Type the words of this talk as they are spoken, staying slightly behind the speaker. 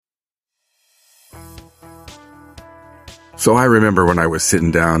So I remember when I was sitting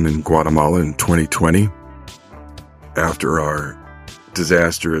down in Guatemala in 2020, after our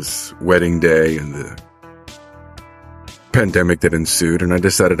disastrous wedding day and the pandemic that ensued, and I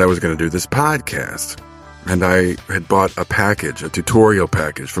decided I was going to do this podcast. And I had bought a tutorial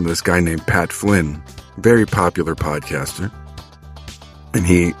package from this guy named Pat Flynn, very popular podcaster. And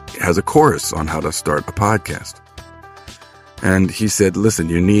he has a course on how to start a podcast. And he said, listen,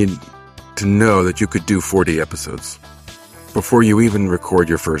 you need to know that you could do 40 episodes before you even record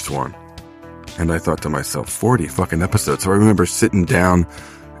your first one. And I thought to myself, 40 fucking episodes. So I remember sitting down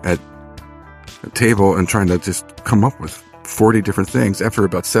at a table and trying to just come up with 40 different things. After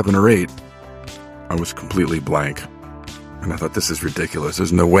about 7 or 8, I was completely blank. And I thought, this is ridiculous.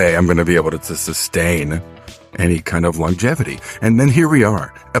 There's no way I'm going to be able to sustain any kind of longevity. And then here we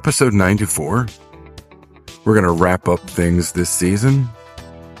are, episode 94. We're going to wrap up things this season.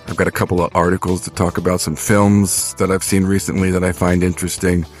 I've got a couple of articles to talk about, some films that I've seen recently that I find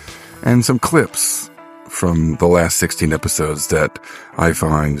interesting, and some clips from the last 16 episodes that I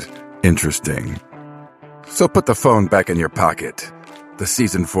find interesting. So put the phone back in your pocket. The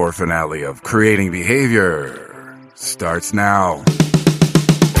season 4 finale of Creating Behavior starts now.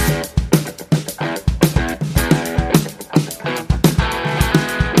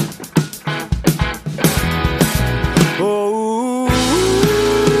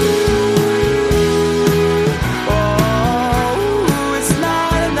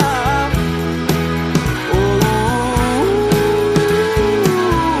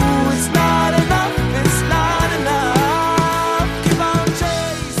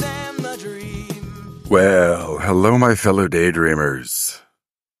 Well, hello, my fellow daydreamers.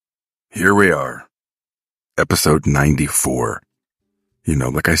 Here we are, episode 94. You know,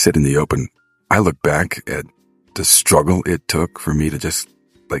 like I said in the open, I look back at the struggle it took for me to just,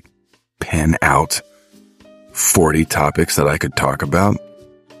 pen out 40 topics that I could talk about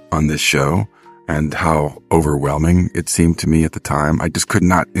on this show, and how overwhelming it seemed to me at the time. I just could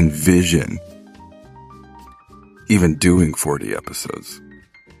not envision even doing 40 episodes.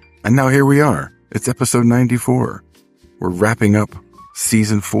 And now here we are. It's episode 94. We're wrapping up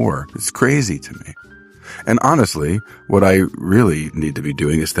season 4. It's crazy to me. And honestly, what I really need to be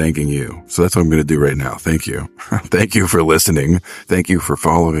doing is thanking you. So that's what I'm going to do right now. Thank you. Thank you for listening. Thank you for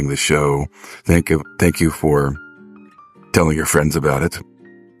following the show. Thank you for telling your friends about it.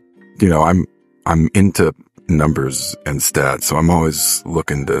 You know, I'm into numbers and stats, so I'm always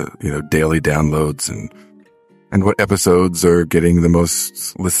looking to, daily downloads and what episodes are getting the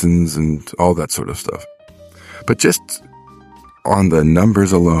most listens and all that sort of stuff. But just on the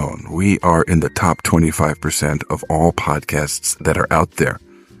numbers alone, we are in the top 25% of all podcasts that are out there.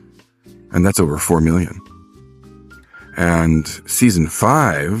 And that's over 4 million. And season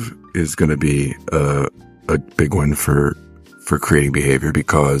 5 is going to be a big one for Creating Behavior,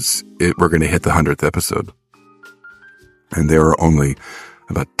 because we're going to hit the 100th episode. And there are only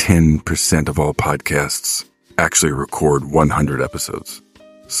about 10% of all podcasts actually record 100 episodes.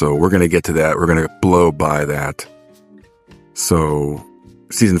 So we're going to get to that. We're going to blow by that. So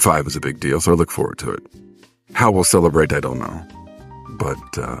season 5 is a big deal, so I look forward to it. How we'll celebrate, I don't know. But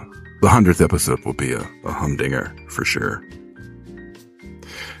the 100th episode will be a humdinger for sure.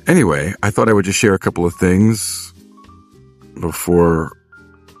 Anyway, I thought I would just share a couple of things before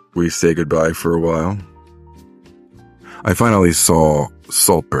we say goodbye for a while. I finally saw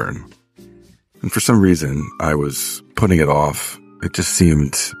Saltburn. And for some reason, I was putting it off. It just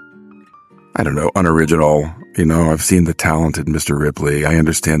seemed, unoriginal. I've seen The Talented Mr. Ripley. I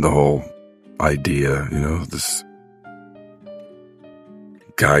understand the whole idea. This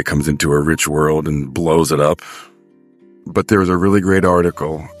guy comes into a rich world and blows it up. But there was a really great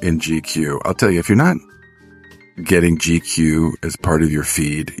article in GQ. I'll tell you, if you're not getting GQ as part of your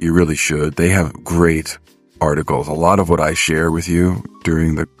feed, you really should. They have great articles. A lot of what I share with you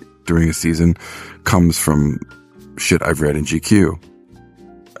during a season comes from shit I've read in GQ.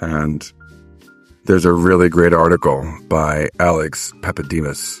 And there's a really great article by Alex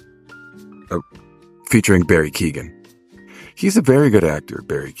Papademos featuring Barry Keoghan. He's a very good actor,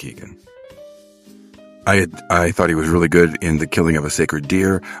 Barry Keoghan. I thought he was really good in The Killing of a Sacred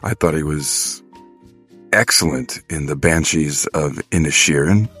Deer. I thought he was excellent in The Banshees of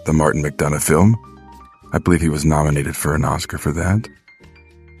Inisherin, the Martin McDonagh film. I believe he was nominated for an Oscar for that.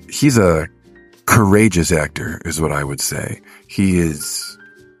 He's a courageous actor, is what I would say. He is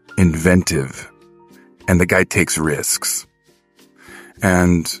inventive, and the guy takes risks.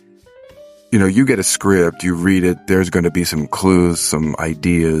 And, you get a script, you read it, there's going to be some clues, some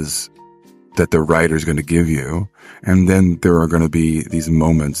ideas that the writer's going to give you. And then there are going to be these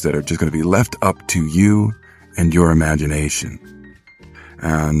moments that are just going to be left up to you and your imagination.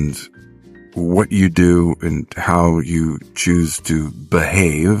 And what you do and how you choose to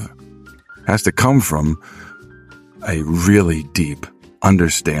behave has to come from a really deep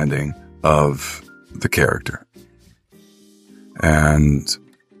understanding of the character. And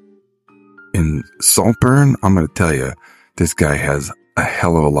in Saltburn, I'm going to tell you, this guy has a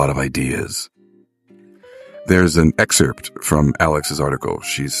hell of a lot of ideas. There's an excerpt from Alex's article.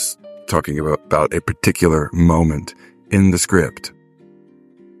 She's talking about a particular moment in the script.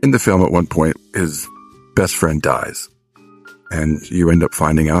 In the film, at one point, his best friend dies. And you end up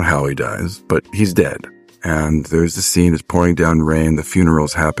finding out how he dies, but he's dead. And there's the scene, it's pouring down rain, the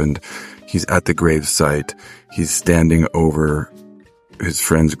funeral's happened. He's at the grave site. He's standing over his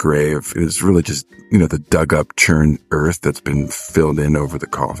friend's grave. It's really just, the dug up, churned earth that's been filled in over the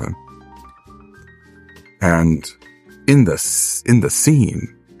coffin. And in the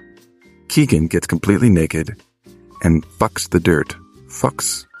scene, Keegan gets completely naked and fucks the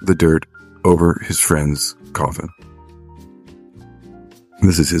dirt over his friend's coffin.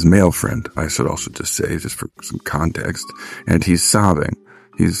 This is his male friend, I should also just say, just for some context. And he's sobbing.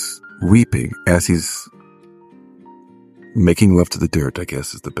 He's weeping as he's making love to the dirt, I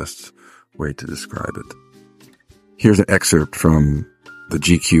guess is the best way to describe it. Here's an excerpt from the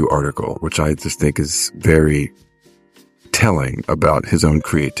GQ article, which I just think is very telling about his own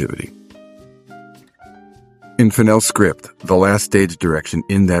creativity. In Fennell's script, the last stage direction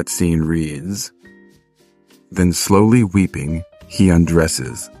in that scene reads, "Then slowly weeping, he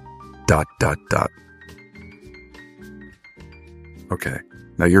undresses, ... Okay,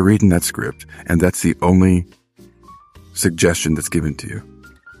 now you're reading that script, and that's the only suggestion that's given to you.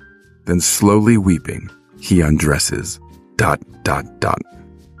 Then slowly weeping, he undresses, ...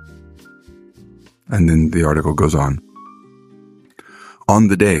 And then the article goes on. On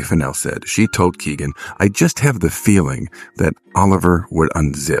the day, Fennell said, she told Keegan, I just have the feeling that Oliver would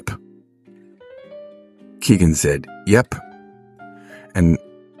unzip. Keegan said, yep. And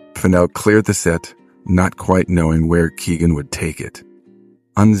Fennell cleared the set, not quite knowing where Keegan would take it.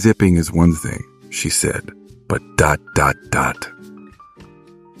 Unzipping is one thing, she said, but ...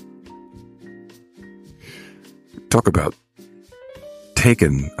 Talk about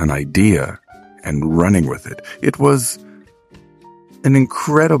taking an idea and running with it. It was an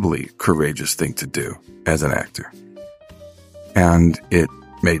incredibly courageous thing to do as an actor. And it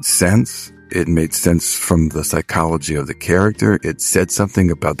made sense. It made sense from the psychology of the character. It said something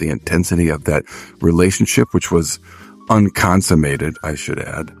about the intensity of that relationship, which was unconsummated, I should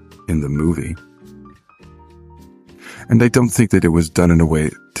add, in the movie. And I don't think that it was done in a way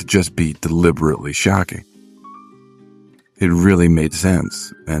to just be deliberately shocking. It really made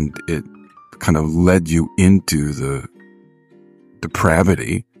sense, and it kind of led you into the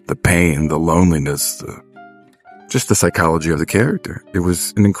depravity, the pain, the loneliness, just the psychology of the character. It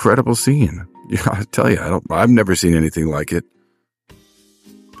was an incredible scene. Yeah, I tell you, I've never seen anything like it.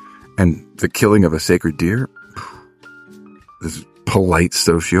 And the killing of a sacred deer, this polite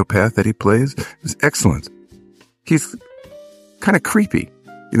sociopath that he plays, is excellent. He's kind of creepy.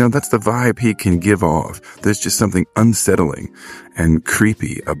 That's the vibe he can give off. There's just something unsettling and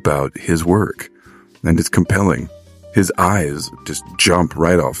creepy about his work. And it's compelling. His eyes just jump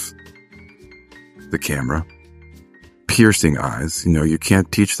right off the camera. Piercing eyes. You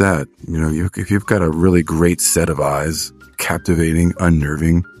can't teach that. If you've got a really great set of eyes, captivating,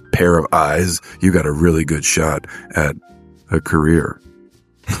 unnerving pair of eyes, you got a really good shot at a career.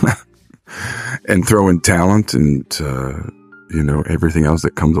 And throw in talent and, everything else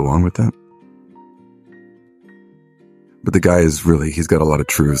that comes along with that. But the guy is he's got a lot of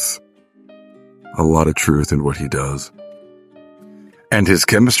truth. A lot of truth in what he does. And his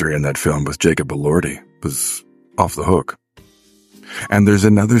chemistry in that film with Jacob Elordi was off the hook. And there's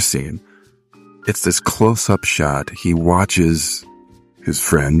another scene. It's this close-up shot. He watches his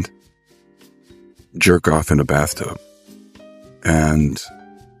friend jerk off in a bathtub. And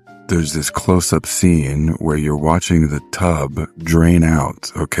there's this close-up scene where you're watching the tub drain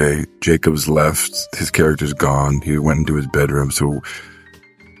out, okay? Jacob's left, his character's gone, he went into his bedroom, so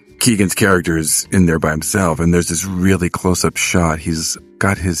Keegan's character is in there by himself, and there's this really close-up shot. He's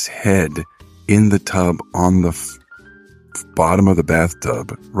got his head in the tub on the bottom of the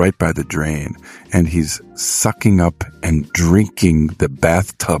bathtub, right by the drain, and he's sucking up and drinking the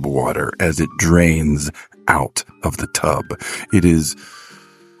bathtub water as it drains out of the tub. It is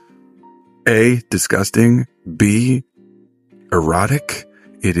A, disgusting, B, erotic.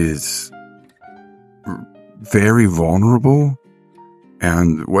 It is very vulnerable.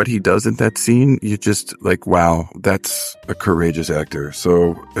 And what he does in that scene, you just wow, that's a courageous actor.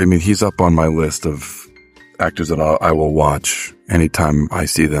 So, he's up on my list of actors that I will watch anytime I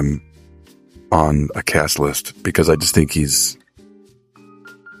see them on a cast list, because I just think he's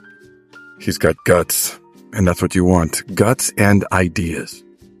got guts, and that's what you want. Guts and ideas.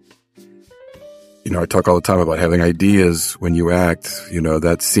 I talk all the time about having ideas when you act.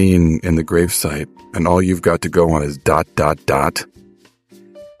 That scene in the gravesite, and all you've got to go on is ...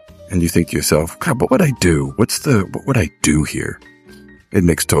 And you think to yourself, God, what would I do? What would I do here? It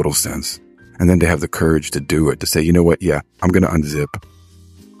makes total sense. And then to have the courage to do it, to say, you know what? Yeah, I'm going to unzip.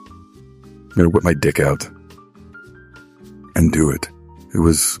 I'm going to whip my dick out and do it. It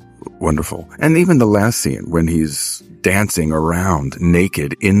was wonderful. And even the last scene when he's dancing around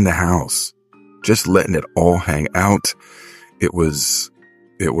naked in the house, just letting it all hang out. It was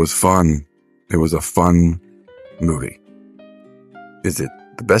fun. It was a fun movie. Is it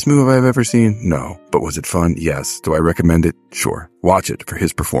the best movie I've ever seen? No. But was it fun? Yes. Do I recommend it? Sure. Watch it for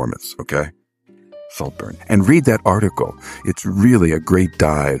his performance, okay? Saltburn. And read that article. It's really a great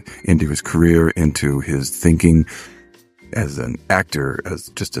dive into his career, into his thinking as an actor,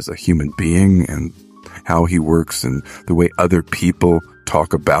 as a human being, and how he works and the way other people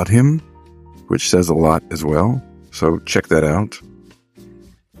talk about him, which says a lot as well. So check that out.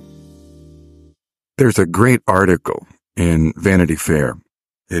 There's a great article in Vanity Fair.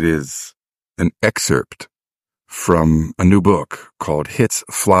 It is an excerpt from a new book called Hits,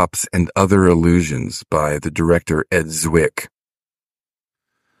 Flops, and Other Illusions by the director Ed Zwick.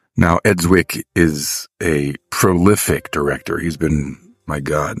 Now, Ed Zwick is a prolific director. He's been, my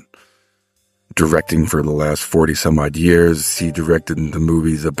God, directing for the last 40-some-odd years. He directed the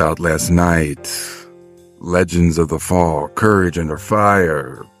movies About Last Night, Legends of the Fall, Courage Under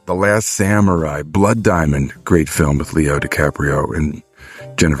Fire, The Last Samurai, Blood Diamond, great film with Leo DiCaprio and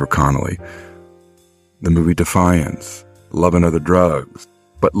Jennifer Connelly, the movie Defiance, Love and Other Drugs.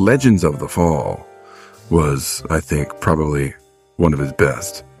 But Legends of the Fall was, I think, probably one of his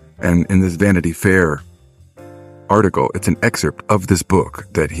best. And in this Vanity Fair article, it's an excerpt of this book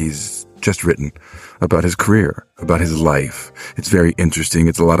that he's just written about his career, about his life. It's very interesting.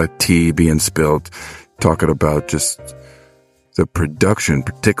 It's a lot of tea being spilled, talking about just the production,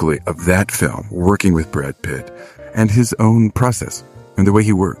 particularly of that film, working with Brad Pitt, and his own process and the way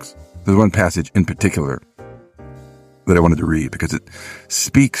he works. There's one passage in particular that I wanted to read because it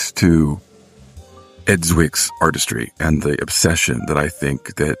speaks to Ed Zwick's artistry and the obsession that I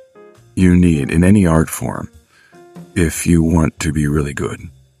think that you need in any art form if you want to be really good.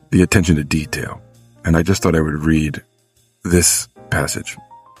 The attention to detail. And I just thought I would read this passage.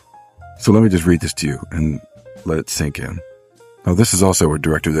 So let me just read this to you and let it sink in. Now, this is also a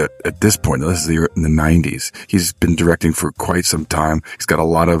director that at this point, this is in the 90s, he's been directing for quite some time. He's got a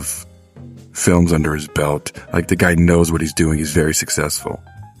lot of films under his belt. Like, the guy knows what he's doing. He's very successful.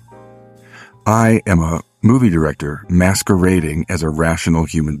 I am a movie director masquerading as a rational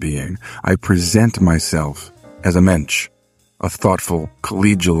human being. I present myself as a mensch, a thoughtful,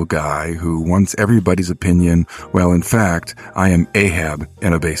 collegial guy who wants everybody's opinion, while in fact, I am Ahab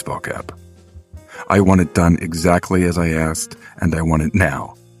in a baseball cap. I want it done exactly as I asked, and I want it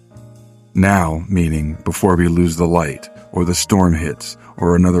now. Now, meaning before we lose the light, or the storm hits,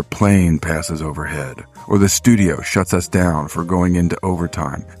 or another plane passes overhead, or the studio shuts us down for going into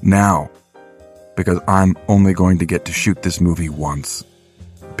overtime. Now, because I'm only going to get to shoot this movie once.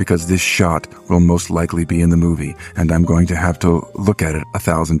 Because this shot will most likely be in the movie, and I'm going to have to look at it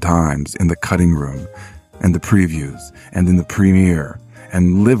 1,000 times in the cutting room, and the previews, and in the premiere,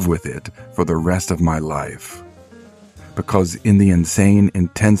 and live with it for the rest of my life. Because in the insane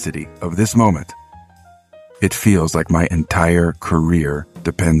intensity of this moment, it feels like my entire career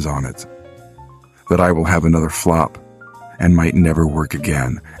depends on it. That I will have another flop and might never work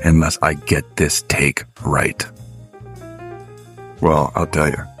again unless I get this take right. Well, I'll tell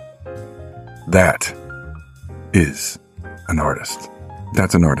you, that is an artist.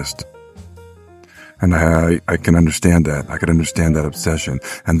 That's an artist. And I can understand that. I can understand that obsession.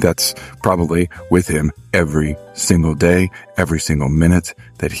 And that's probably with him every single day, every single minute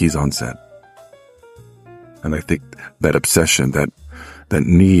that he's on set. And I think that obsession, that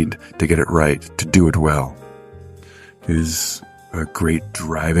need to get it right, to do it well, is a great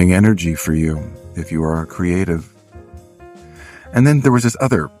driving energy for you if you are a creative. And then there was this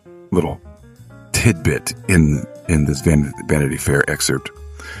other little tidbit in this Vanity Fair excerpt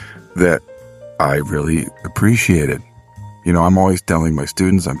that I really appreciated. You know, I'm always telling my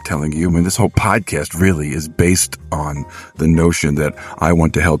students, I'm telling you, I mean, this whole podcast really is based on the notion that I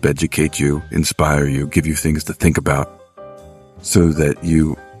want to help educate you, inspire you, give you things to think about so that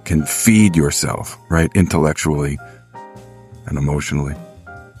you can feed yourself, right, intellectually and emotionally.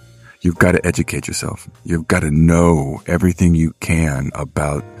 You've got to educate yourself. You've got to know everything you can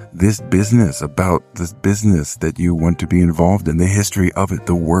about this business that you want to be involved in, the history of it,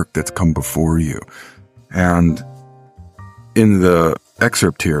 the work that's come before you. And in the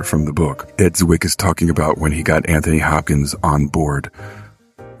excerpt here from the book, Ed Zwick is talking about when he got Anthony Hopkins on board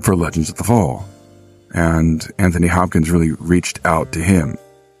for Legends of the Fall. And Anthony Hopkins really reached out to him.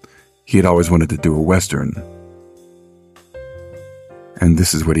 He had always wanted to do a Western. And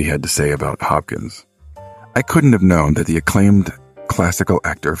this is what he had to say about Hopkins. I couldn't have known that the acclaimed classical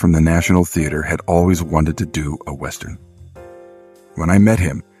actor from the National Theater had always wanted to do a Western. When I met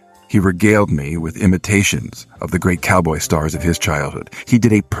him, he regaled me with imitations of the great cowboy stars of his childhood. He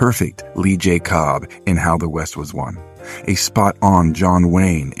did a perfect Lee J. Cobb in How the West Was Won, a spot-on John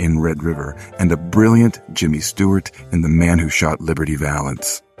Wayne in Red River, and a brilliant Jimmy Stewart in The Man Who Shot Liberty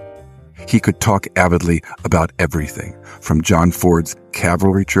Valance. He could talk avidly about everything, from John Ford's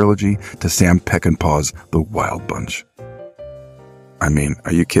Cavalry trilogy to Sam Peckinpah's The Wild Bunch. I mean,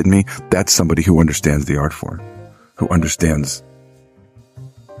 are you kidding me? That's somebody who understands the art form, who understands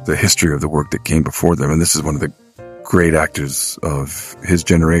the history of the work that came before them. And this is one of the great actors of his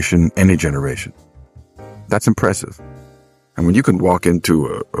generation, any generation. That's impressive. And when you can walk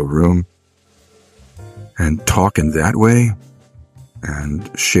into a room and talk in that way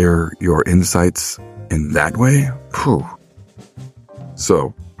and share your insights in that way, whew.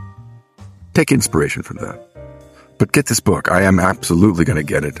 So, take inspiration from that. But get this book. I am absolutely going to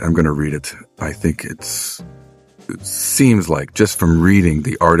get it. I'm going to read it. I think it seems like, just from reading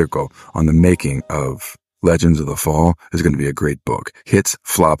the article on the making of Legends of the Fall, is going to be a great book. Hits,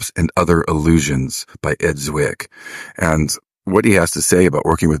 Flops, and Other Illusions by Ed Zwick. And what he has to say about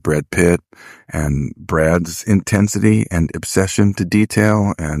working with Brad Pitt and Brad's intensity and obsession to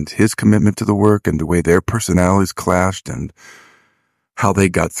detail and his commitment to the work and the way their personalities clashed and how they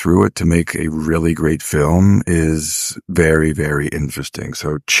got through it to make a really great film is very, very interesting.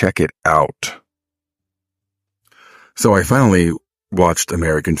 So check it out. So I finally watched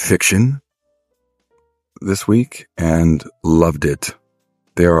American Fiction this week and loved it.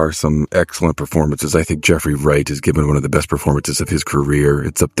 There are some excellent performances. I think Jeffrey Wright has given one of the best performances of his career.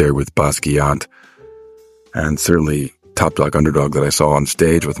 It's up there with Basquiat and certainly Top Dog Underdog that I saw on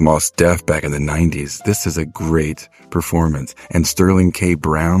stage with Mos Def back in the 90s. This is a great performance, and Sterling K.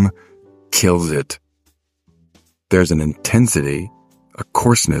 Brown kills it. There's an intensity, a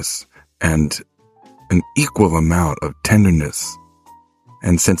coarseness, and an equal amount of tenderness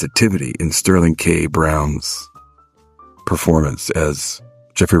and sensitivity in Sterling K. Brown's performance as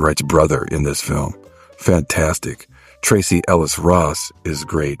Jeffrey Wright's brother in this film. Fantastic. Tracy Ellis Ross is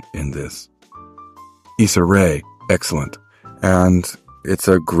great in this. Issa Rae, excellent. And it's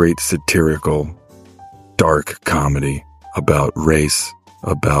a great satirical, dark comedy about race,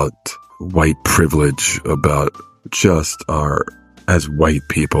 about white privilege, about just our, as white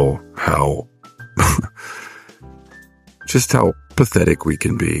people, how just how pathetic we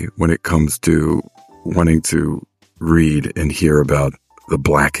can be when it comes to wanting to read and hear about the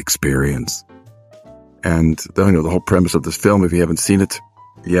Black experience. And the whole premise of this film, if you haven't seen it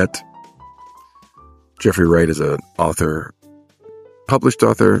yet, Jeffrey Wright is an author, published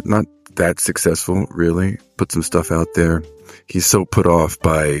author, not that successful, really. Put some stuff out there. He's so put off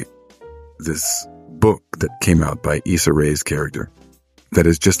by this book that came out by Issa Rae's character that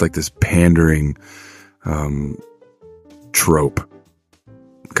is just like this pandering trope,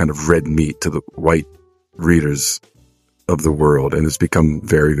 kind of red meat to the white readers of the world, and it's become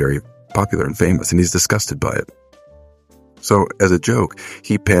very, very popular and famous, and he's disgusted by it. So, as a joke,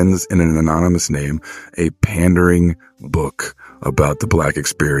 he pens in an anonymous name a pandering book about the Black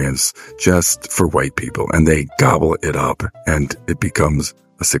experience just for white people, and they gobble it up, and it becomes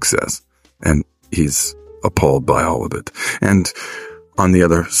a success. And he's appalled by all of it. And on the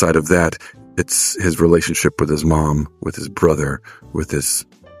other side of that, it's his relationship with his mom, with his brother, with this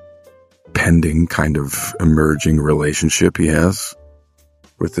pending kind of emerging relationship he has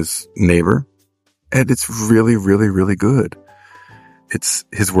with his neighbor. And it's really, really, really good.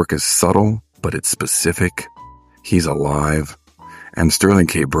 His work is subtle, but it's specific. He's alive. And Sterling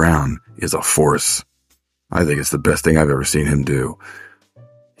K. Brown is a force. I think it's the best thing I've ever seen him do.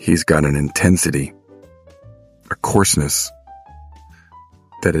 He's got an intensity, a coarseness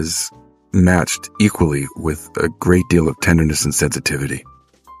that is matched equally with a great deal of tenderness and sensitivity.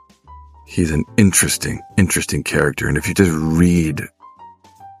 He's an interesting, interesting character. And if you just read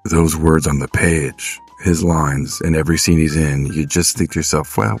those words on the page, his lines in every scene he's in, you just think to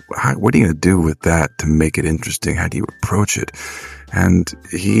yourself, well, what are you going to do with that to make it interesting? How do you approach it? And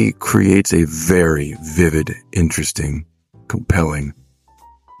he creates a very vivid, interesting, compelling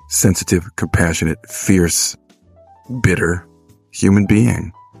sensitive, compassionate, fierce, bitter human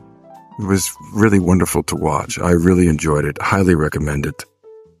being. It was really wonderful to watch. I really enjoyed it. Highly recommend it.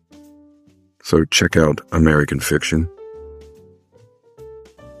 So check out American Fiction.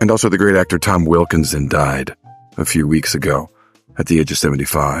 And also the great actor Tom Wilkinson died a few weeks ago at the age of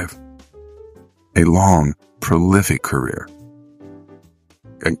 75. A long, prolific career.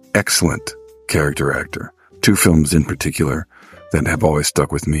 An excellent character actor. 2 films in particular that have always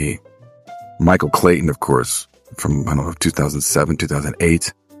stuck with me. Michael Clayton, of course, from, 2007,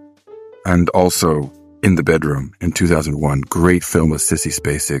 2008. And also In the Bedroom in 2001. Great film with Sissy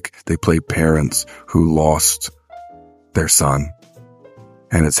Spacek. They play parents who lost their son.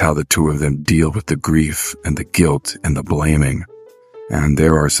 And it's how the two of them deal with the grief and the guilt and the blaming. And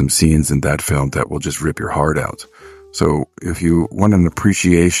there are some scenes in that film that will just rip your heart out. So if you want an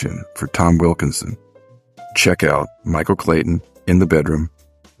appreciation for Tom Wilkinson, check out Michael Clayton, In the Bedroom.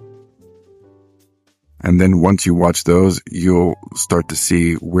 And then once you watch those, you'll start to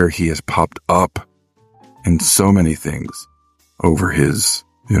see where he has popped up in so many things over his,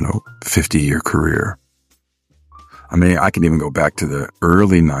 50-year career. I mean, I can even go back to the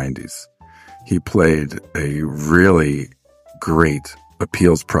early 90s. He played a really great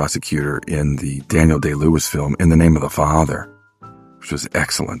appeals prosecutor in the Daniel Day-Lewis film In the Name of the Father, which was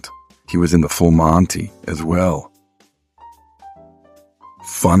excellent. He was in The Full Monty as well.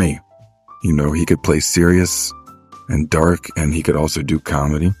 Funny. He could play serious and dark, and he could also do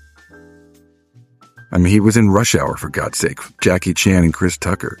comedy. I mean, he was in Rush Hour, for God's sake. Jackie Chan and Chris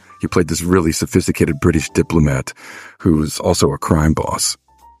Tucker. He played this really sophisticated British diplomat who was also a crime boss.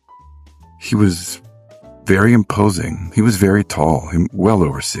 He was very imposing. He was very tall, well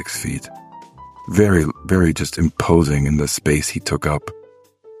over 6 feet. Very, very just imposing in the space he took up.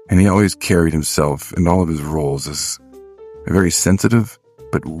 And he always carried himself in all of his roles as a very sensitive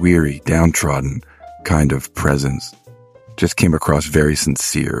but weary, downtrodden kind of presence. Just came across very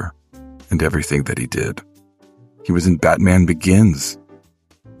sincere in everything that he did. He was in Batman Begins.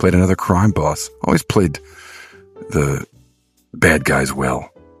 Played another crime boss. Always played the bad guys well.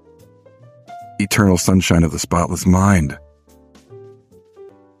 Eternal Sunshine of the Spotless Mind.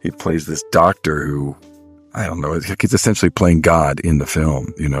 He plays this doctor who, I don't know, he's essentially playing God in the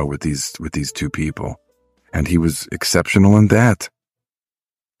film, with these 2 people. And he was exceptional in that.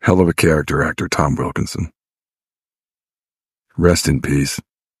 Hell of a character actor, Tom Wilkinson. Rest in peace.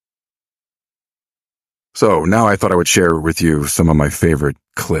 So now I thought I would share with you some of my favorite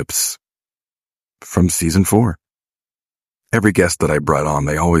clips from season 4. Every guest that I brought on,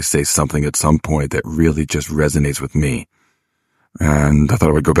 they always say something at some point that really just resonates with me. And I thought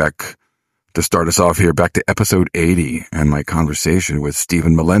I would go back to start us off here, back to episode 80 and my conversation with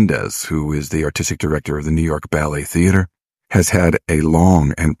Stephen Melendez, who is the artistic director of the New York Ballet Theater, has had a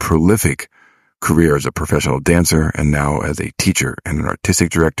long and prolific career as a professional dancer and now as a teacher and an artistic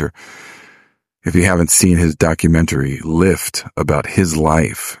director. If you haven't seen his documentary, Lift, about his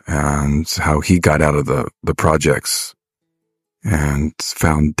life and how he got out of the projects and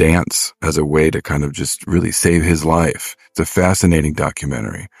found dance as a way to kind of just really save his life. It's a fascinating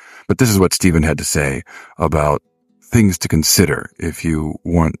documentary. But this is what Stephen had to say about things to consider if you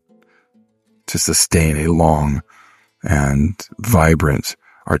want to sustain a long and vibrant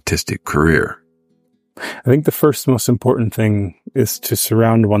artistic career. I think the first most important thing is to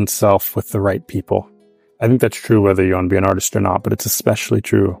surround oneself with the right people. I think that's true whether you want to be an artist or not, but it's especially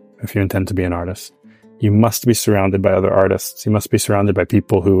true if you intend to be an artist. You must be surrounded by other artists. You must be surrounded by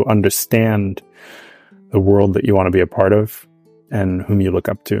people who understand the world that you want to be a part of and whom you look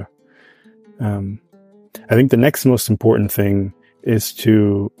up to. I think the next most important thing is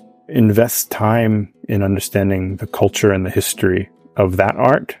to invest time in understanding the culture and the history of that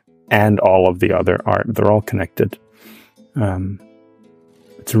art and all of the other art. They're all connected.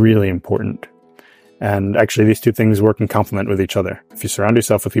 It's really important. And actually, these 2 things work in complement with each other. If you surround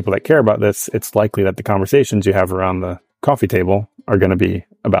yourself with people that care about this, it's likely that the conversations you have around the coffee table are going to be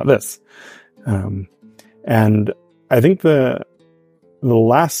about this. And I think the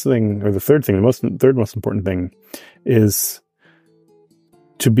last thing, or the third thing, third most important thing is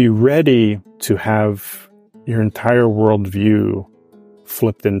to be ready to have your entire worldview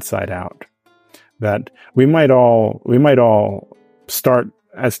flipped inside out. That we might all start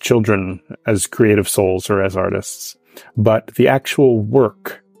as children, as creative souls or as artists, but the actual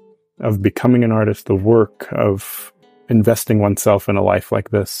work of becoming an artist, the work of investing oneself in a life like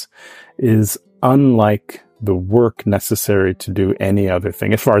this is unlike the work necessary to do any other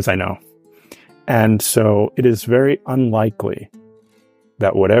thing, as far as I know. And so it is very unlikely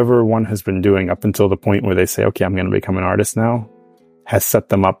that whatever one has been doing up until the point where they say, okay, I'm going to become an artist now, has set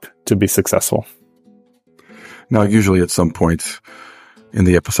them up to be successful. Now, usually at some point in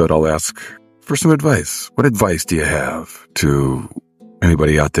the episode, I'll ask for some advice. What advice do you have to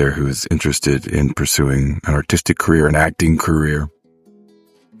anybody out there who is interested in pursuing an artistic career, an acting career?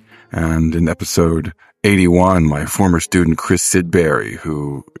 And in episode 81, my former student, Chris Sidbury,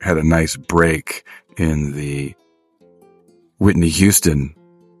 who had a nice break in the Whitney Houston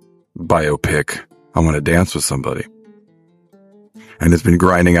biopic, I Want to Dance with Somebody, and has been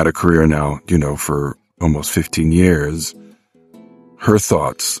grinding out a career now, for almost 15 years. Her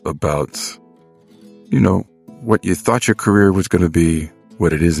thoughts about, what you thought your career was going to be,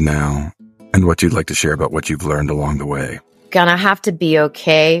 what it is now, and what you'd like to share about what you've learned along the way. Gonna have to be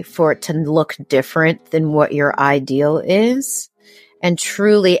okay for it to look different than what your ideal is, and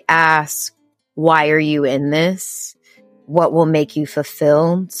truly ask, why are you in this? What will make you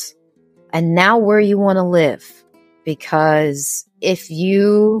fulfilled? And now where you want to live. Because if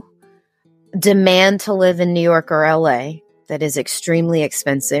you demand to live in New York or LA, that is extremely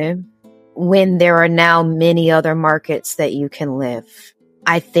expensive, when there are now many other markets that you can live,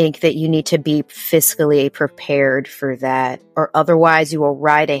 I think that you need to be fiscally prepared for that, or otherwise you will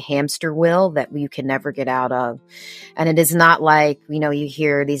ride a hamster wheel that you can never get out of. And it is not like, you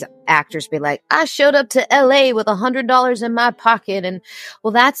hear these actors be like, I showed up to LA with $100 in my pocket. And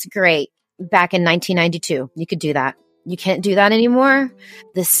well, that's great. Back in 1992, you could do that. You can't do that anymore.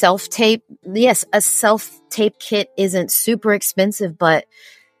 The self-tape, yes, a self-tape kit isn't super expensive, but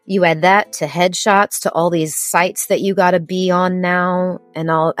you add that to headshots, to all these sites that you got to be on now,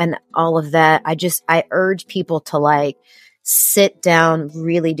 and all of that. I urge people to sit down,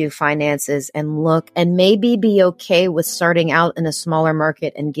 really do finances and look, and maybe be okay with starting out in a smaller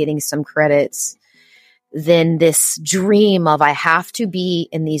market and getting some credits than this dream of I have to be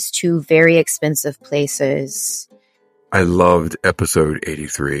in these two very expensive places. I loved episode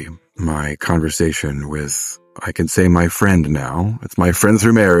 83, my conversation with, I can say my friend now. It's my friend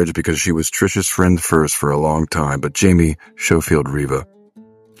through marriage because she was Trisha's friend first for a long time, but Jamie Schofield Riva.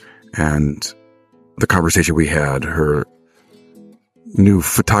 And the conversation we had, her new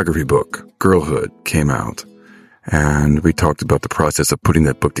photography book, Girlhood, came out. And we talked about the process of putting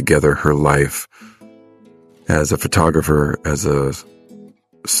that book together, her life as a photographer, as a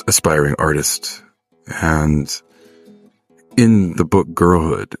aspiring artist. And in the book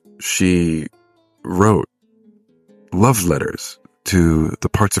Girlhood, she wrote love letters to the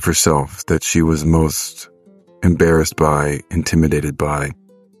parts of herself that she was most embarrassed by, intimidated by,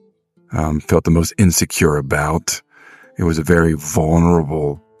 felt the most insecure about. It was a very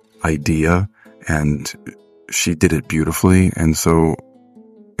vulnerable idea, and she did it beautifully. And so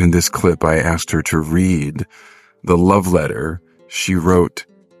in this clip, I asked her to read the love letter she wrote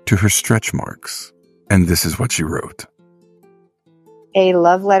to her stretch marks. And this is what she wrote. A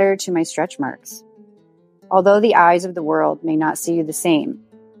love letter to my stretch marks. Although the eyes of the world may not see you the same,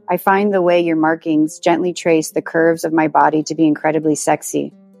 I find the way your markings gently trace the curves of my body to be incredibly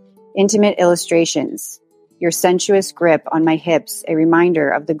sexy. Intimate illustrations, your sensuous grip on my hips, a reminder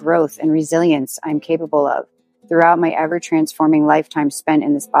of the growth and resilience I'm capable of throughout my ever-transforming lifetime spent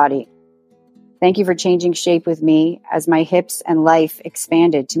in this body. Thank you for changing shape with me as my hips and life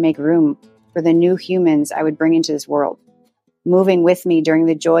expanded to make room for the new humans I would bring into this world, moving with me during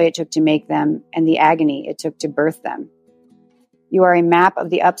the joy it took to make them and the agony it took to birth them. You are a map of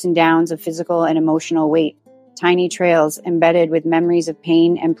the ups and downs of physical and emotional weight, tiny trails embedded with memories of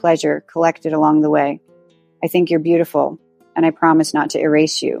pain and pleasure collected along the way. I think you're beautiful, and I promise not to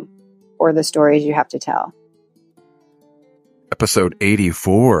erase you or the stories you have to tell. Episode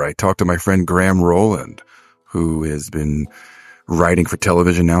 84, I talked to my friend Graham Rowland, who has been writing for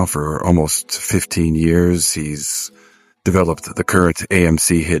television now for almost 15 years. He's developed the current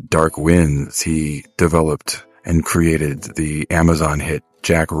AMC hit Dark Winds. He developed and created the Amazon hit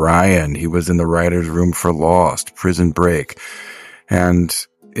Jack Ryan. He was in the writer's room for Lost, Prison Break. And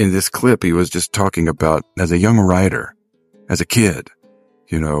in this clip, he was just talking about, as a young writer, as a kid,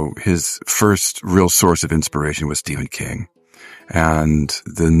 his first real source of inspiration was Stephen King. And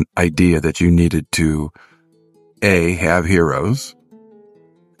the idea that you needed to, A, have heroes,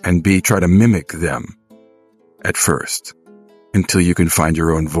 and B, try to mimic them at first until you can find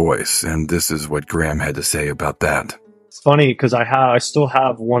your own voice. And this is what Graham had to say about that. It's funny because I still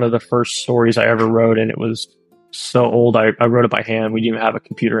have one of the first stories I ever wrote, and it was so old. I wrote it by hand. We didn't even have a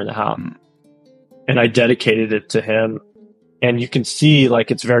computer in the house. And I dedicated it to him. And you can see,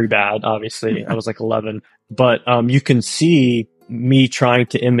 it's very bad, obviously. I was 11. But you can see me trying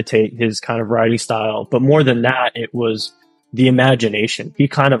to imitate his kind of writing style. But more than that, it was the imagination. He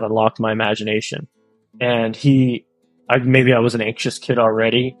kind of unlocked my imagination. And he maybe I was an anxious kid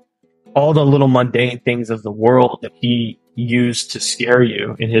already. All the little mundane things of the world that he used to scare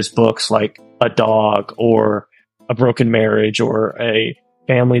you in his books, like a dog or a broken marriage or a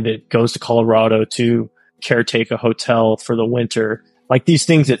family that goes to Colorado to caretake a hotel for the winter. Like these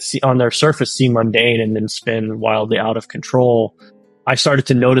things that on their surface seem mundane and then spin wildly out of control. I started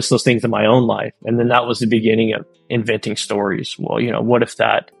to notice those things in my own life. And then that was the beginning of inventing stories. Well, what if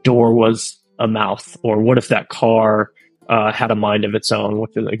that door was a mouth? Or what if that car had a mind of its own,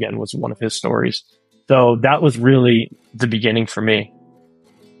 which again was one of his stories. So that was really the beginning for me.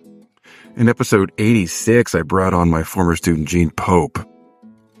 In episode 86, I brought on my former student, Gene Pope,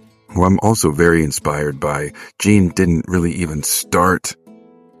 who I'm also very inspired by. Gene didn't really even start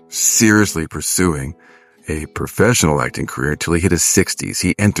seriously pursuing a professional acting career until he hit his 60s.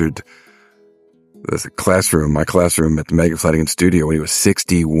 He entered my classroom at the Maggie Flanagan studio when he was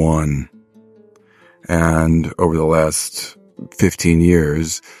 61. And over the last 15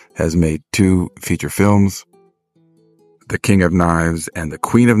 years has made 2 feature films, The King of Knives and The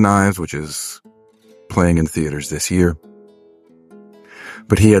Queen of Knives, which is playing in theaters this year.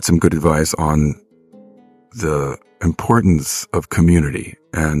 But he had some good advice on the importance of community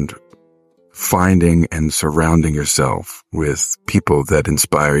and finding and surrounding yourself with people that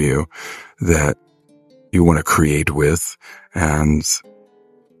inspire you, that you want to create with, and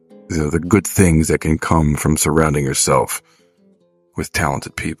the good things that can come from surrounding yourself with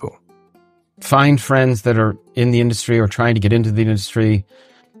talented people. Find friends that are in the industry or trying to get into the industry.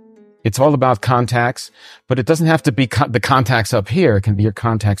 It's all about contacts, but it doesn't have to be the contacts up here. It can be your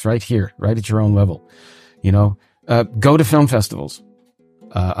contacts right here, right at your own level. Go to film festivals,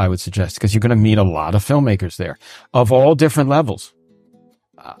 I would suggest, because you're going to meet a lot of filmmakers there of all different levels.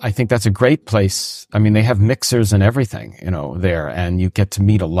 I think that's a great place. I mean, they have mixers and everything, there, and you get to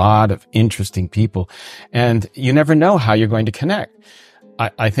meet a lot of interesting people, and you never know how you're going to connect.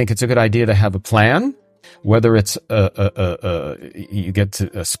 I think it's a good idea to have a plan, whether it's you get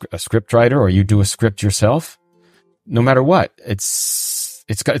to a script writer or you do a script yourself. No matter what, it's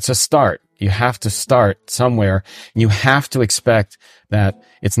a start. You have to start somewhere. You have to expect that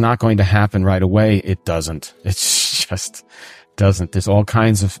it's not going to happen right away. It doesn't. It's just doesn't. There's all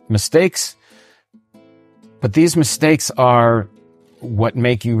kinds of mistakes, but these mistakes are what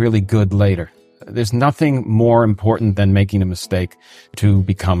make you really good later. There's nothing more important than making a mistake to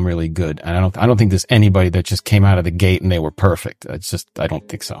become really good. And I don't think there's anybody that just came out of the gate and they were perfect. I don't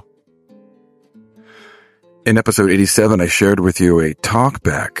think so. In episode 87, I shared with you a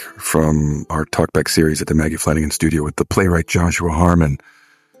talkback from our talkback series at the Maggie Flanagan studio with the playwright Joshua Harmon.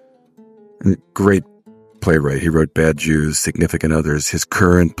 Great playwright. He wrote Bad Jews, Significant Others. His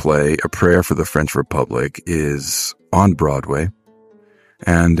current play, A Prayer for the French Republic, is on Broadway.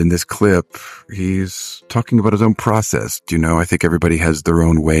 And in this clip, he's talking about his own process. I think everybody has their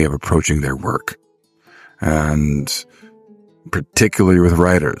own way of approaching their work. And particularly with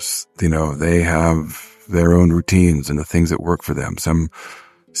writers, they have their own routines and the things that work for them. Some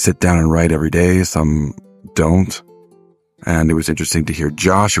sit down and write every day, some don't. And it was interesting to hear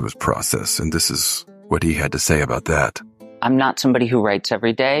Joshua's process, and this is what he had to say about that. I'm not somebody who writes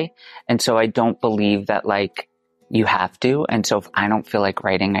every day, and so I don't believe that, you have to. And so if I don't feel like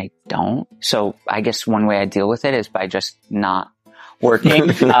writing, I don't. So I guess one way I deal with it is by just not working.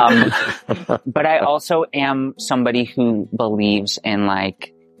 But I also am somebody who believes in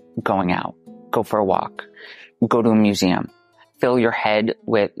going out, go for a walk, go to a museum, fill your head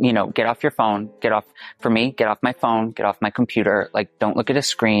with, get off your phone, get off my phone, get off my computer. Don't look at a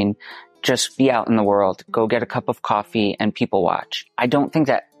screen. Just be out in the world, go get a cup of coffee and people watch. I don't think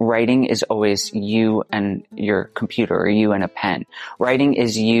that writing is always you and your computer or you and a pen. Writing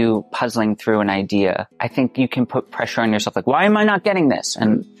is you puzzling through an idea. I think you can put pressure on yourself, why am I not getting this?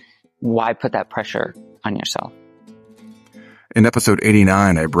 And why put that pressure on yourself? In episode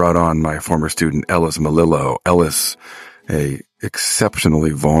 89, I brought on my former student, Ellis Melillo. Ellis, a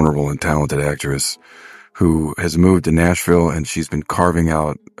exceptionally vulnerable and talented actress who has moved to Nashville, and she's been carving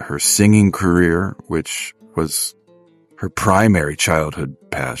out her singing career, which was her primary childhood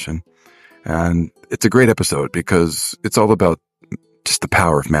passion. And it's a great episode because it's all about just the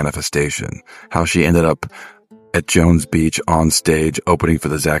power of manifestation, how she ended up at Jones Beach on stage opening for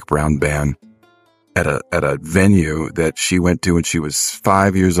the Zac Brown Band at a venue that she went to when she was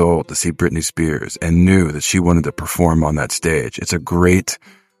 5 years old to see Britney Spears and knew that she wanted to perform on that stage. It's a great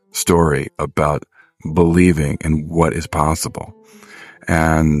story about believing in what is possible.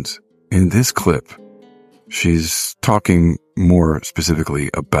 And in this clip, she's talking more specifically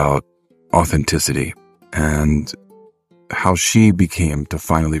about authenticity and how she became to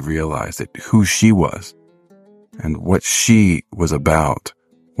finally realize that who she was And what she was about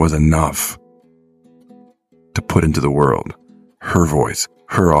was enough to put into the world. Her voice,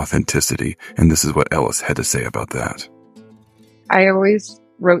 her authenticity. And this is what Ellis had to say about that. I always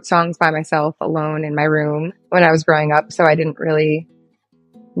wrote songs by myself alone in my room when I was growing up. So I didn't really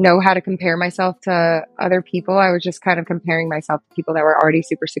know how to compare myself to other people. I was just kind of comparing myself to people that were already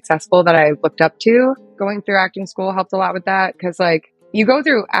super successful that I looked up to. Going through acting school helped a lot with that, because like you go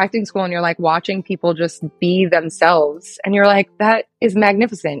through acting school and you're like watching people just be themselves and you're like, that is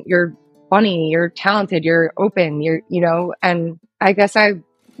magnificent. You're funny, you're talented, you're open, and I guess I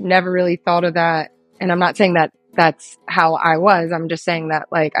never really thought of that. And I'm not saying that that's how I was. I'm just saying that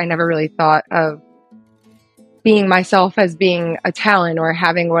like I never really thought of being myself as being a talent, or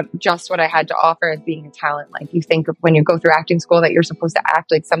having what I had to offer as being a talent. Like you think of when you go through acting school that you're supposed to act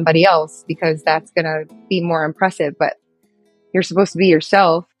like somebody else because that's going to be more impressive, but you're supposed to be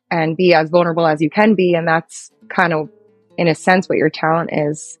yourself and be as vulnerable as you can be. And that's kind of, in a sense, what your talent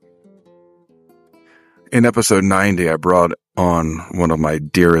is. In episode 90, I brought on one of my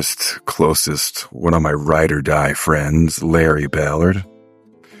dearest, closest, one of my ride or die friends, Larry Ballard.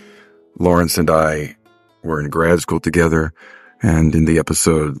 Lawrence and I were in grad school together, and in the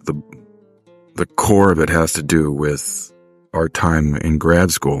episode, the core of it has to do with our time in grad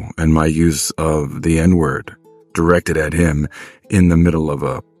school and my use of the N-word directed at him in the middle of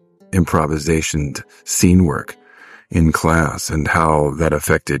a improvisation scene work in class, and how that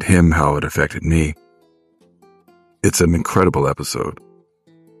affected him, how it affected me. It's an incredible episode.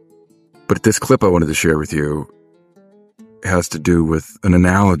 But this clip I wanted to share with you has to do with an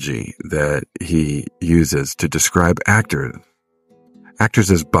analogy that he uses to describe actors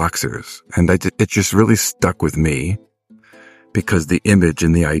as boxers. And it just really stuck with me, because the image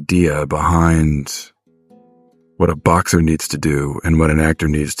and the idea behind what a boxer needs to do and what an actor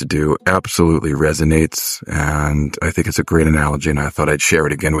needs to do absolutely resonates. And I think it's a great analogy, and I thought I'd share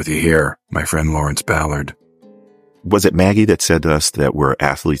it again with you here, my friend Lawrence Ballard. Was it Maggie that said to us that we're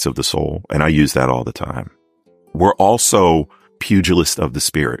athletes of the soul? And I use that all the time. We're also pugilists of the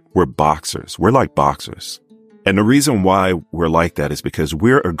spirit. We're boxers. We're like boxers. And the reason why we're like that is because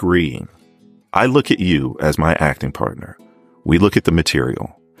we're agreeing. I look at you as my acting partner. We look at the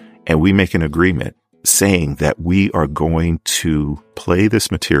material and we make an agreement saying that we are going to play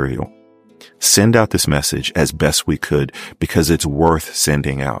this material, send out this message as best we could, because it's worth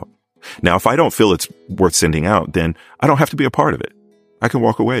sending out. Now, if I don't feel it's worth sending out, then I don't have to be a part of it. I can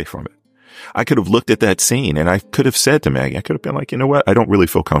walk away from it. I could have looked at that scene and I could have said to Maggie, I could have been like, you know what? I don't really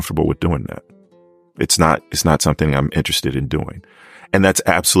feel comfortable with doing that. It's not something I'm interested in doing. And that's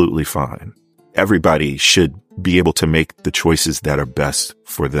absolutely fine. Everybody should be able to make the choices that are best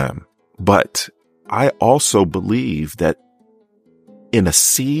for them. But I also believe that in a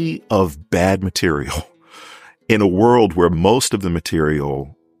sea of bad material, in a world where most of the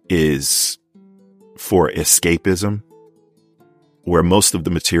material is for escapism, where most of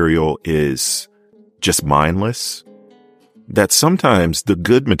the material is just mindless, that sometimes the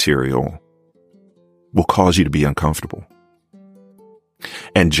good material will cause you to be uncomfortable.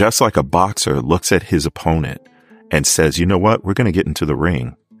 And just like a boxer looks at his opponent and says, you know what, we're going to get into the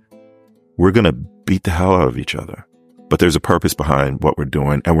ring. We're going to beat the hell out of each other. But there's a purpose behind what we're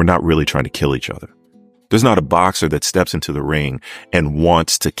doing, and we're not really trying to kill each other. There's not a boxer that steps into the ring and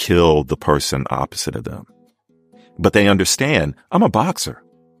wants to kill the person opposite of them. But they understand, I'm a boxer.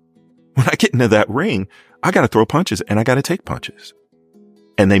 When I get into that ring, I got to throw punches and I got to take punches.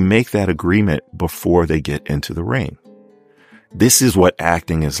 And they make that agreement before they get into the ring. This is what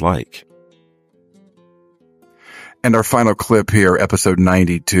acting is like. And our final clip here, episode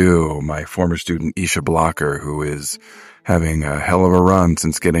 92, my former student Isha Blocker, who is having a hell of a run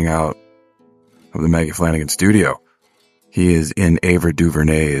since getting out of the Maggie Flanagan studio. He is in Ava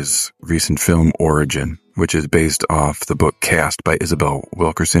DuVernay's recent film Origin, which is based off the book Cast by Isabel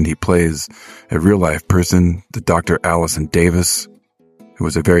Wilkerson. He plays a real-life person, the Dr. Allison Davis, who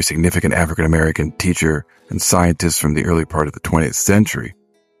was a very significant African-American teacher and scientist from the early part of the 20th century.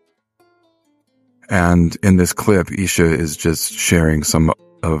 And in this clip, Isha is just sharing some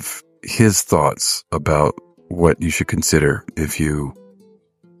of his thoughts about what you should consider if you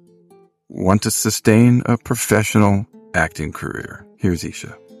want to sustain a professional acting career. Here's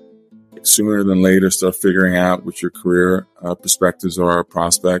Isha. Sooner than later, start figuring out what your career perspectives are,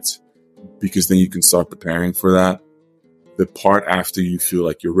 prospects, because then you can start preparing for that. The part after you feel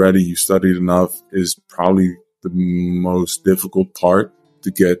like you're ready, you studied enough, is probably the most difficult part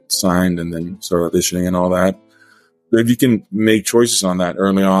to get signed and then start auditioning and all that. But if you can make choices on that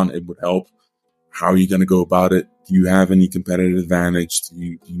early on, it would help. How are you going to go about it? Do you have any competitive advantage? Do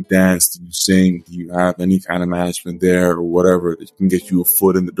you dance? Do you sing? Do you have any kind of management there or whatever that can get you a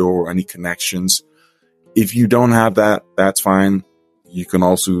foot in the door or any connections? If you don't have that, that's fine. You can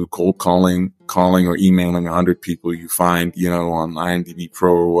also do cold calling or emailing 100 people you find, on IMDb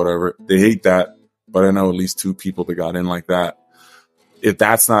Pro or whatever. They hate that, but I know at least 2 people that got in like that. If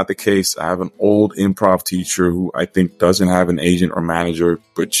that's not the case, I have an old improv teacher who I think doesn't have an agent or manager,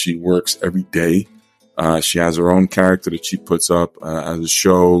 but she works every day. She has her own character that she puts up as a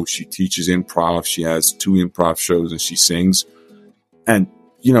show. She teaches improv. She has 2 improv shows and she sings. And,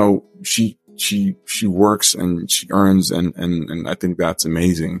 she works and she earns and I think that's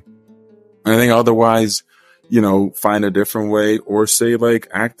amazing. And I think otherwise, find a different way or say like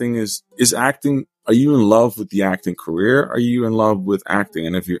acting is acting. Are you in love with the acting career? Are you in love with acting?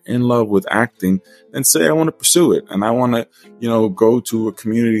 And if you're in love with acting, then say, I want to pursue it. And I want to, go to a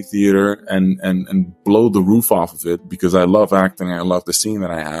community theater and blow the roof off of it because I love acting. I love the scene that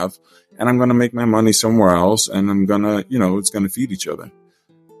I have and I'm going to make my money somewhere else. And I'm going to, it's going to feed each other.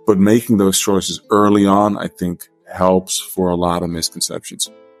 But making those choices early on, I think helps for a lot of misconceptions.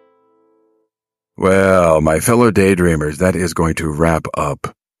 Well, my fellow daydreamers, that is going to wrap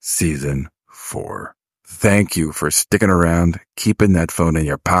up season 4. Thank you for sticking around, keeping that phone in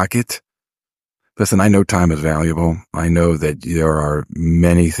your pocket. Listen, I know time is valuable. I know that there are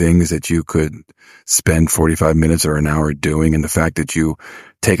many things that you could spend 45 minutes or an hour doing, and the fact that you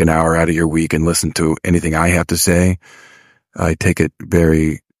take an hour out of your week and listen to anything I have to say, I take it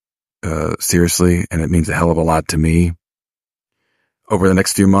very seriously, and it means a hell of a lot to me. Over the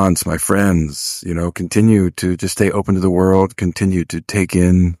next few months, my friends, continue to just stay open to the world, continue to take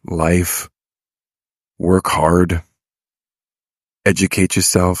in life, work hard, educate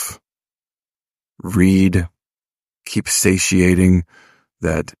yourself, read, keep satiating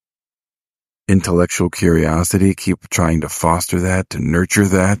that intellectual curiosity, keep trying to foster that, to nurture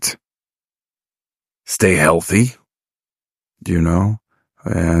that, stay healthy,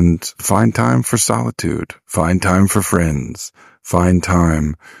 and find time for solitude, find time for friends, find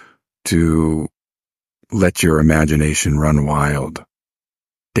time to let your imagination run wild,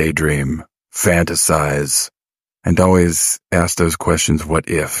 daydream, fantasize, and always ask those questions, what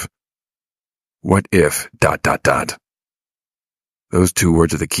if? What if, ... Those 2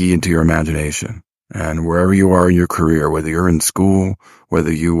 words are the key into your imagination. And wherever you are in your career, whether you're in school,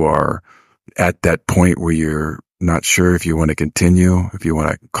 whether you are at that point where you're not sure if you want to continue, if you want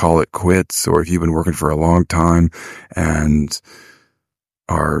to call it quits, or if you've been working for a long time and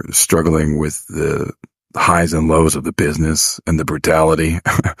are struggling with the highs and lows of the business and the brutality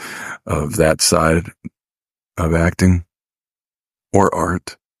of that side of acting or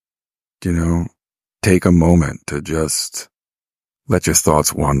art, take a moment to just let your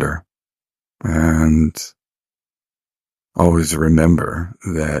thoughts wander and always remember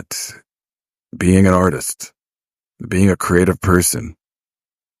that being an artist, being a creative person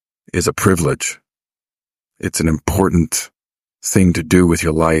is a privilege. It's an important thing to do with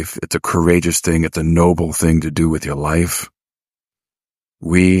your life. It's a courageous thing. It's a noble thing to do with your life.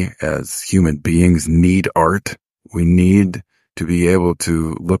 We as human beings need art. We need to be able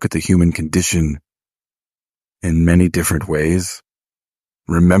to look at the human condition in many different ways.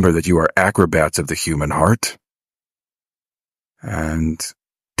 Remember that you are acrobats of the human heart and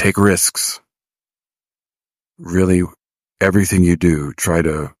take risks. Really, everything you do, try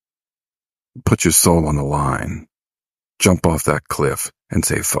to put your soul on the line. Jump off that cliff and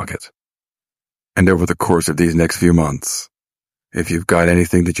say, fuck it. And over the course of these next few months, if you've got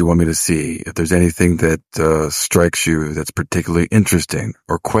anything that you want me to see, if there's anything that strikes you that's particularly interesting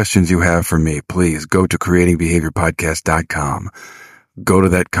or questions you have for me, please go to creatingbehaviorpodcast.com. Go to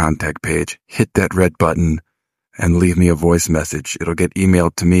that contact page, hit that red button, and leave me a voice message. It'll get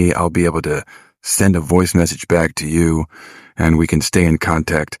emailed to me. I'll be able to send a voice message back to you, and we can stay in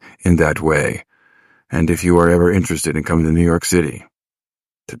contact in that way. And if you are ever interested in coming to New York City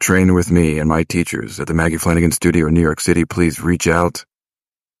to train with me and my teachers at the Maggie Flanagan Studio in New York City, please reach out.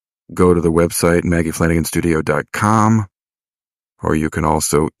 Go to the website, MaggieFlanaganStudio.com, or you can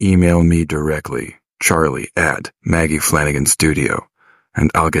also email me directly, Charlie@MaggieFlanaganStudio,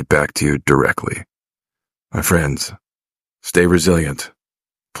 and I'll get back to you directly. My friends, stay resilient,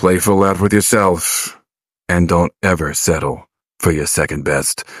 playful out with yourself, and don't ever settle for your second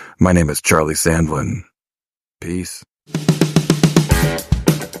best. My name is Charlie Sandlin. Peace.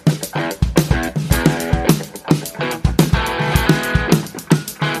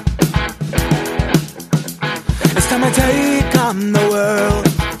 It's time to take on the world.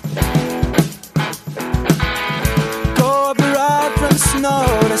 Go up the road from snow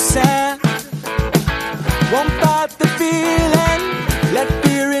to sand. One by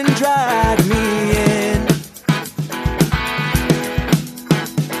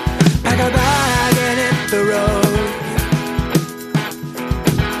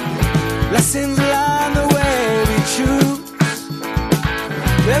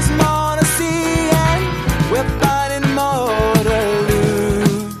there's more to see, and we're finding more to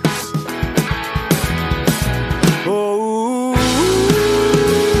lose. Oh,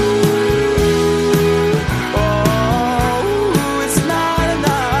 it's not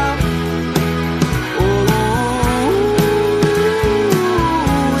enough.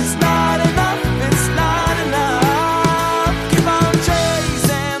 It's not enough, it's not enough. Keep on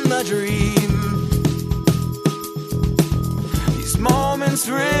chasing the dream. These moments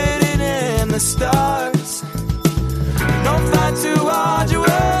written in the stars. No fight too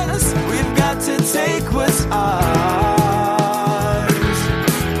arduous. We've got to take what's ours.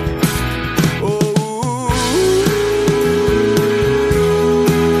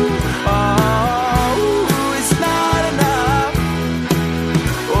 It's not enough.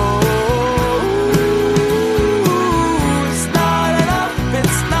 It's not enough,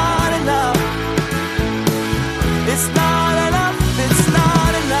 it's not enough. It's not enough, it's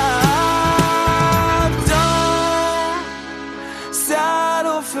not enough. Don't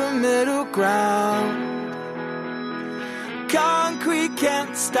settle for middle ground. Concrete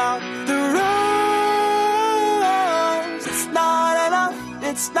can't stop the roads. It's not enough,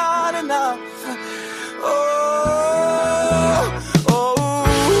 it's not enough.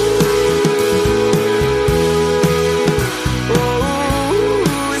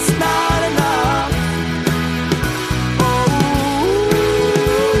 It's not enough.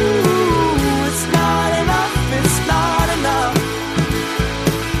 It's not enough, it's not enough.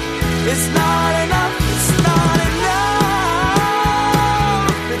 It's not